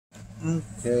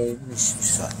Okay, let me see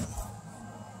something.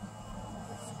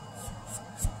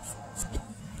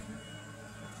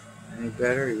 Any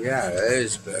better? Yeah, it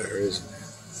is better, isn't it?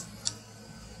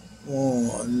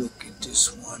 Oh, look at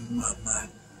this one, mama.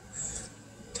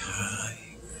 Tiger.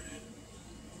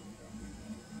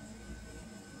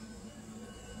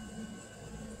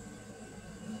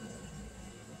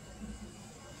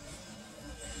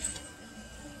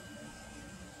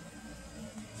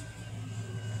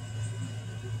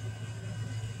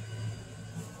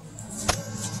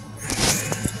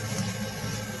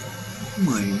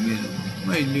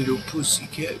 My little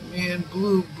pussycat, man.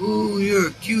 Blue, you're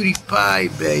a cutie pie,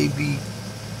 baby.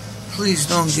 Please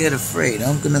don't get afraid.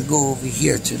 I'm gonna go over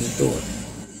here to the door.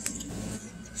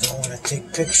 I want to take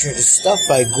a picture of the stuff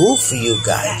I grew for you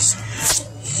guys.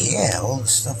 Yeah, all the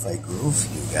stuff I grew for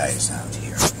you guys out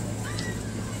here.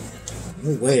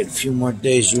 You wait a few more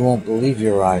days, you won't believe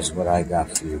your eyes what I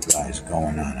got for you guys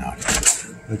going on out here.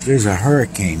 But there's a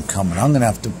hurricane coming. I'm going to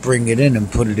have to bring it in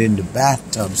and put it in the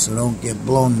bathtub so don't get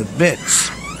blown to bits.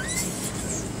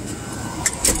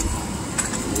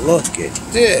 Look at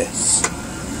this.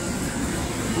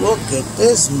 Look at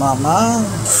this, mama.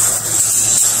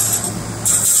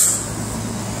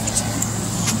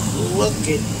 Look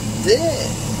at this.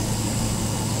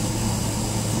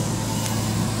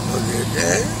 Look at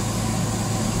that.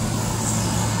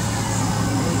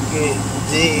 Look at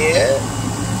that.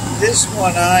 This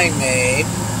one I made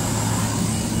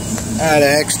out of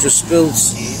extra spilled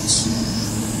seeds.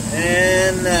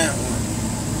 And that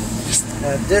one.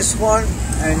 Now this one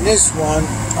and this one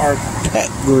are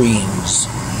pet greens.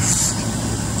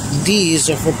 These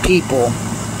are for people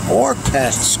or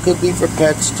pets. Could be for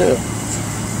pets too.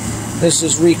 This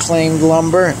is reclaimed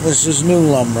lumber. This is new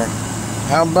lumber.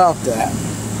 How about that?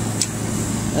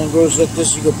 And it goes like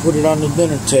this. You can put it on the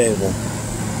dinner table.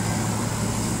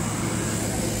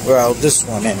 Well, this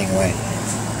one anyway.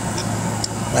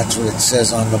 That's what it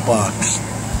says on the box.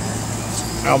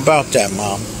 How about that,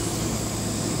 Mom?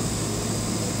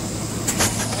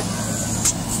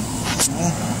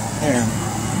 There.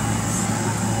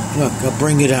 Look, I'll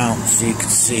bring it out so you can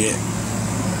see it.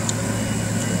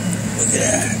 Look at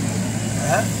that.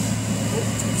 Huh?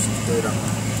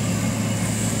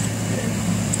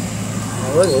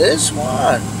 Now look at this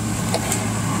one.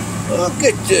 Look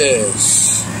at this.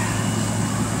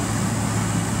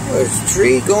 There's a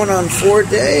tree going on 4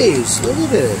 days. Look at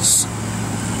this.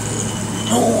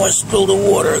 Oh, I spilled the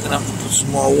water. I'm going to have to put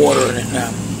some more water in it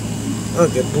now.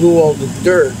 Look, it blew all the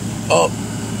dirt up.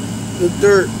 The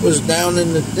dirt was down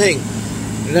in the thing.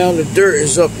 Now the dirt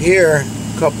is up here,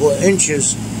 a couple of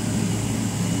inches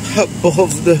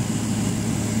above the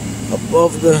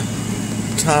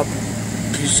top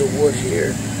piece of wood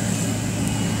here.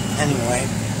 Anyway.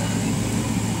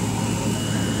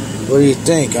 What do you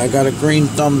think? I got a green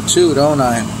thumb too, don't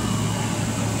I?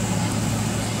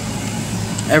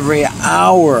 Every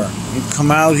hour you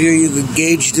come out here, you can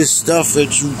gauge this stuff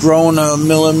that you've grown a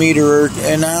millimeter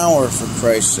an hour, for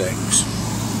Christ's sakes.